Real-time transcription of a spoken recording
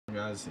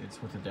guys,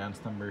 it's with a dance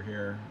number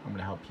here. I'm going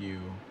to help you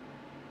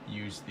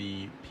use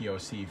the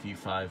POC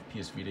V5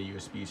 PS Vita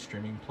USB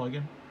streaming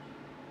plugin,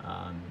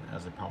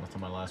 as I promised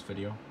on my last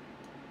video.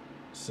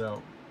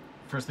 So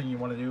first thing you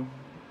want to do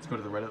is go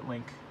to the Reddit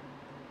link,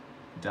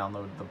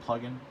 download the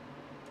plugin.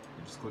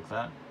 You just click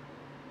that,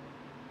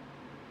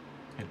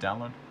 hit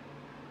download.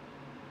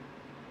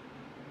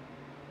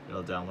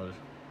 It'll download.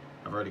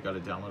 I've already got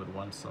it downloaded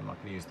once, so I'm not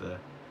going to use the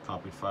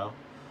copied file.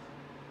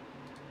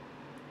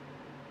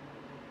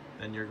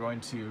 Then you're going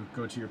to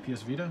go to your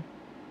PS Vita.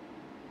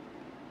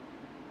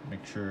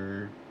 Make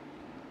sure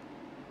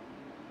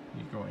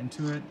you go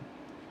into it.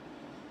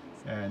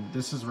 And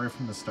this is right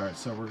from the start.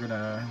 So we're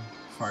gonna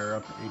fire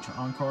up H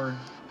Encore.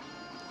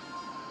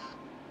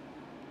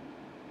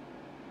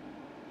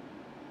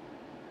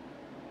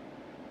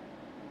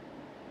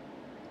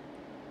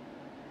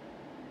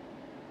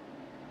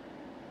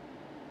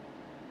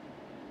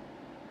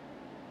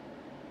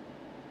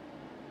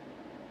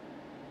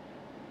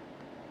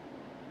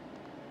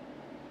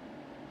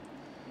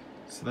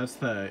 So that's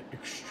the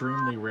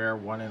extremely rare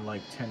 1 in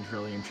like 10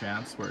 trillion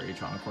chance where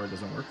H Encore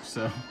doesn't work.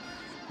 So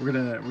we're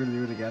gonna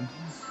do it again.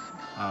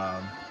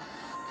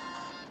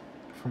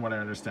 From what I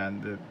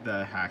understand,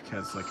 the hack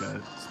has like a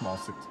small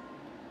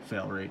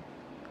fail rate.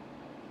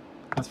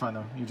 That's fine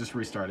though. You just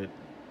restart it.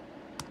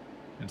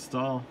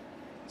 Install.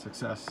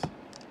 Success.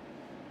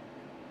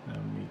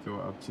 Then we go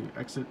up to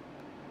exit.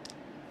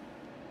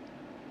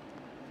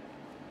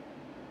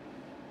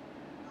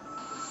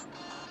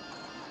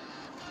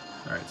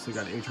 Alright, so we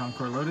got H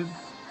Encore loaded.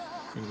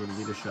 We're going to go to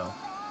Vita Shell.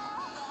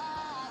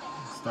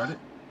 Start it.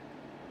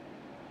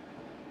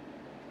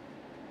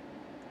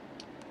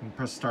 And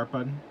press start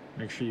button.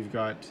 Make sure you've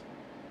got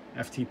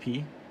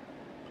FTP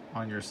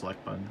on your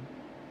select button.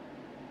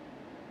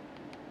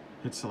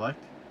 Hit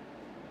select.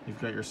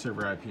 You've got your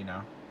server IP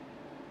now.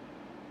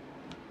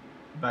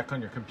 Back on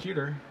your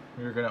computer,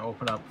 you're going to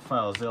open up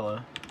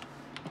FileZilla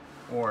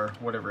or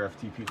whatever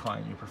FTP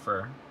client you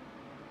prefer.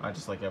 I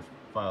just like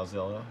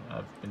FileZilla.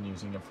 I've been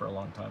using it for a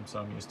long time, so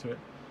I'm used to it.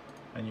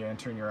 And you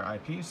enter in your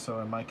IP, so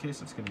in my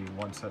case it's going to be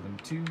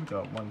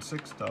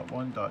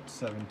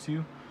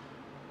 172.16.1.72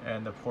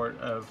 and the port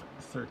of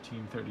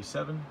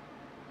 1337.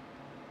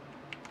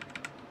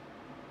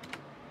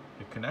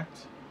 Hit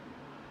connect.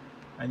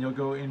 And you'll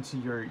go into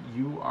your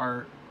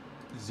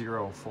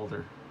UR0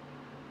 folder,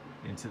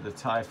 into the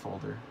TIE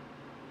folder.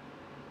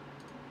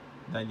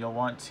 Then you'll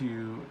want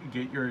to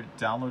get your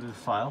downloaded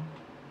file,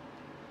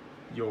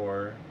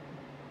 your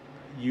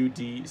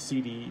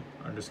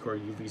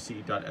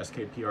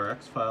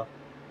udcd_uvc.skprx file,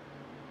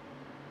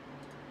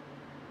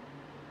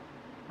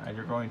 and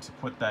you're going to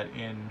put that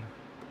in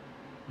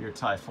your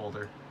TIE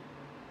folder.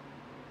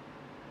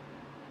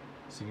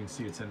 So you can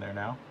see it's in there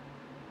now.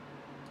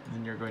 And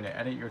then you're going to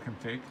edit your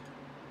config,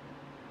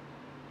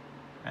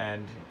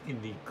 and in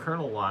the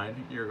kernel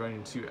line you're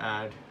going to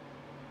add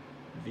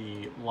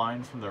the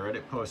line from the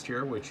Reddit post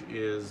here, which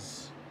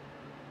is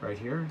right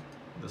here,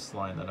 this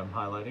line that I'm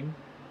highlighting.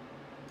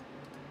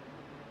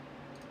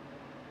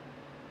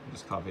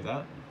 Just copy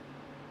that,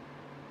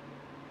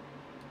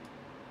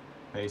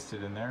 paste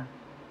it in there,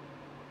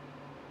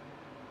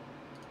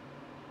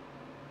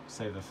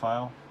 save the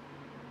file,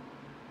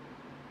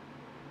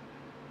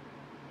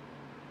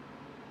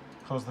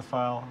 close the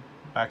file,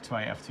 back to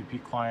my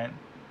FTP client,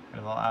 and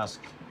it'll ask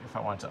if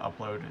I want to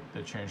upload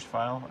the changed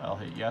file. I'll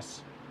hit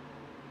yes,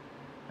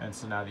 and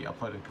so now the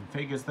uploaded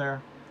config is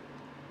there,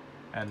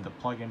 and the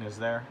plugin is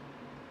there.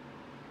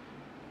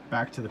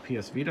 Back to the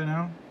PS Vita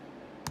now,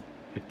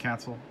 hit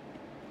cancel.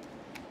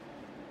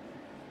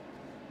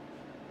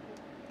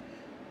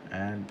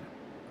 And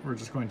we're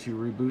just going to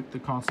reboot the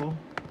console.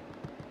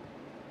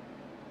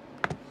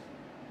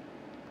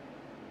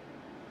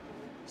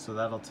 So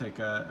that'll take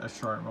a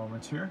short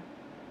moment here.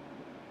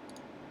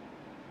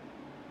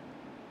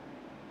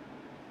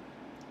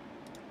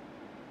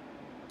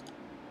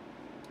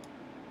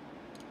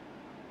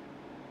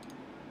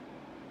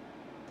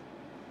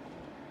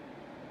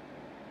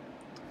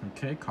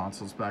 Okay,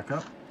 console's back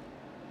up.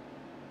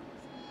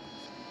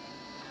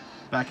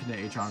 Back into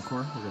H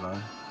Encore. We're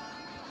gonna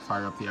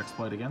fire up the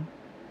exploit again.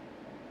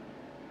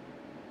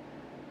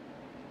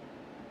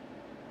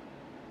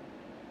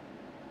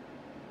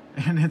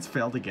 And it's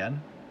failed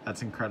again.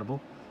 That's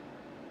incredible.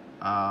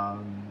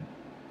 I've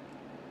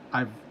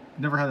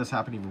never had this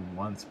happen even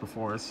once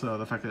before, so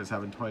the fact that it's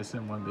happened twice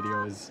in one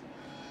video is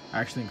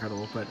actually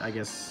incredible, but I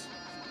guess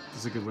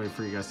it's a good way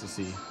for you guys to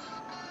see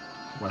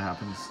what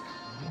happens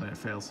when it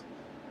fails.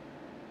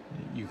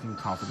 You can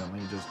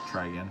confidently just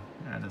try again,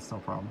 and it's no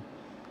problem.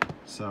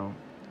 So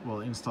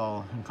we'll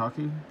install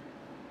Hinkaku,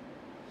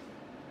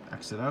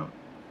 exit out,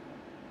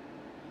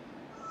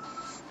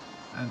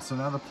 and so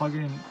now the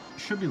plugin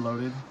should be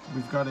loaded.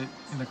 We've got it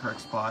in the correct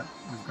spot.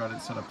 We've got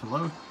it set up to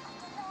load.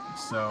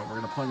 So we're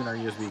going to plug in our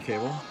USB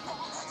cable.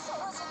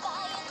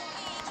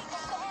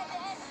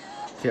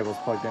 Cable's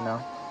plugged in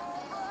now.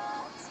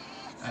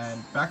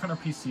 And back on our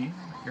PC,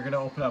 you're going to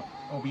open up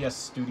OBS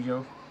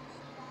Studio.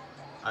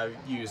 I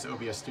use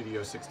OBS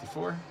Studio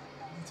 64.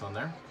 It's on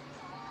there.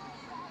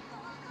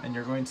 and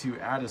you're going to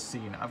add a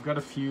scene. I've got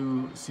a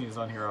few scenes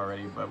on here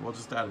already, but we'll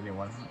just add a new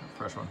one, a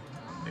fresh one.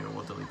 Maybe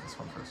we'll delete this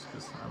one first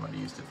because I might have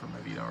used it for my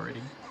Vita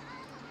already.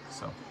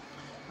 So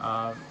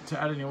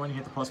to add a new one, you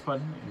hit the plus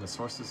button in the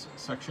sources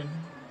section.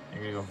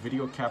 You're gonna go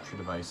video capture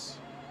device.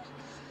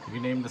 You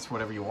can name this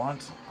whatever you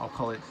want. I'll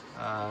call it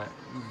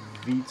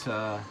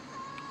Vita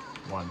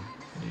 1.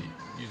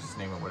 You just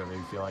name it whatever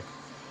you feel like.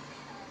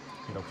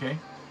 Hit OK.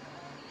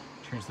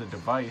 Change the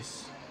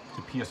device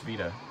to PS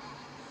Vita.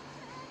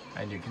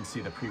 And you can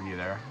see the preview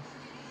there.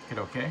 Hit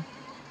OK.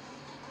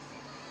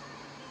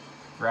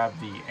 Grab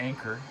the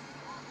anchor.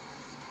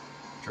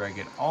 Drag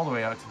it all the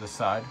way out to the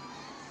side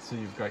so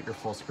you've got your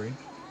full screen.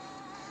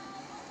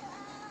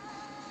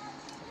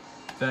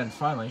 Then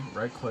finally,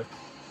 right click,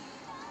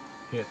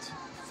 hit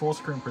full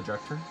screen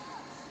projector,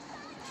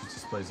 choose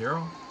display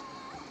 0,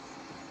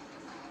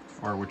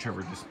 or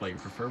whichever display you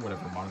prefer,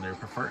 whatever monitor you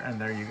prefer,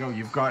 and there you go,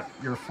 you've got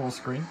your full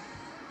screen.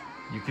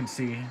 You can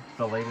see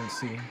the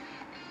latency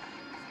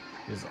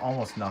is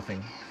almost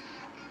nothing.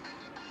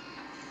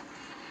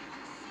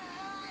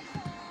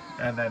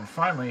 And then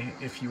finally,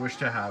 if you wish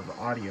to have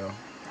audio,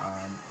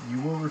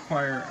 you will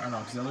require an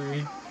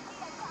auxiliary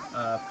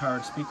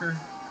powered speaker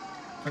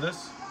for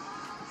this.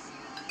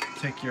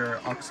 Take your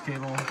aux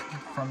cable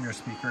from your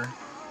speaker,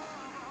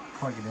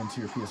 plug it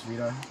into your PS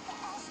Vita.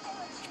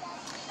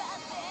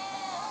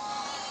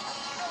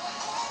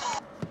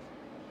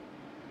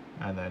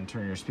 And then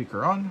turn your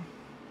speaker on.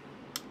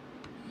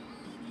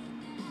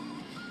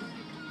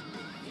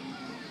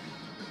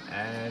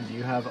 And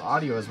you have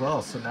audio as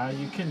well, so now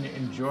you can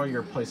enjoy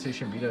your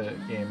PlayStation Vita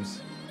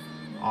games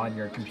on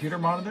your computer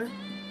monitor.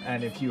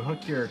 And if you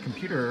hook your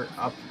computer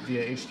up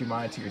via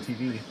HDMI to your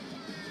TV,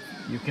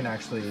 you can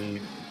actually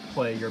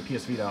play your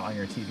PS Vita on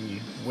your TV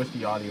with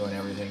the audio and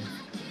everything,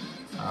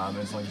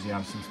 as long as you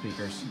have some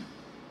speakers.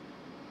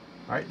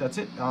 Alright, that's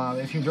it.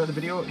 If you enjoyed the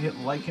video, hit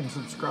like and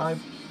subscribe.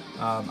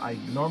 I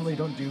normally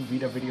don't do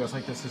Vita videos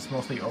like this. It's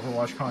mostly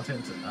Overwatch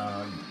content,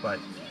 but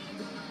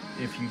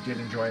if you did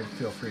enjoy it,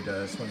 feel free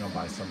to swing on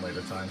by some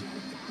later time.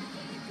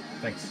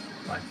 Thanks.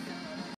 Bye.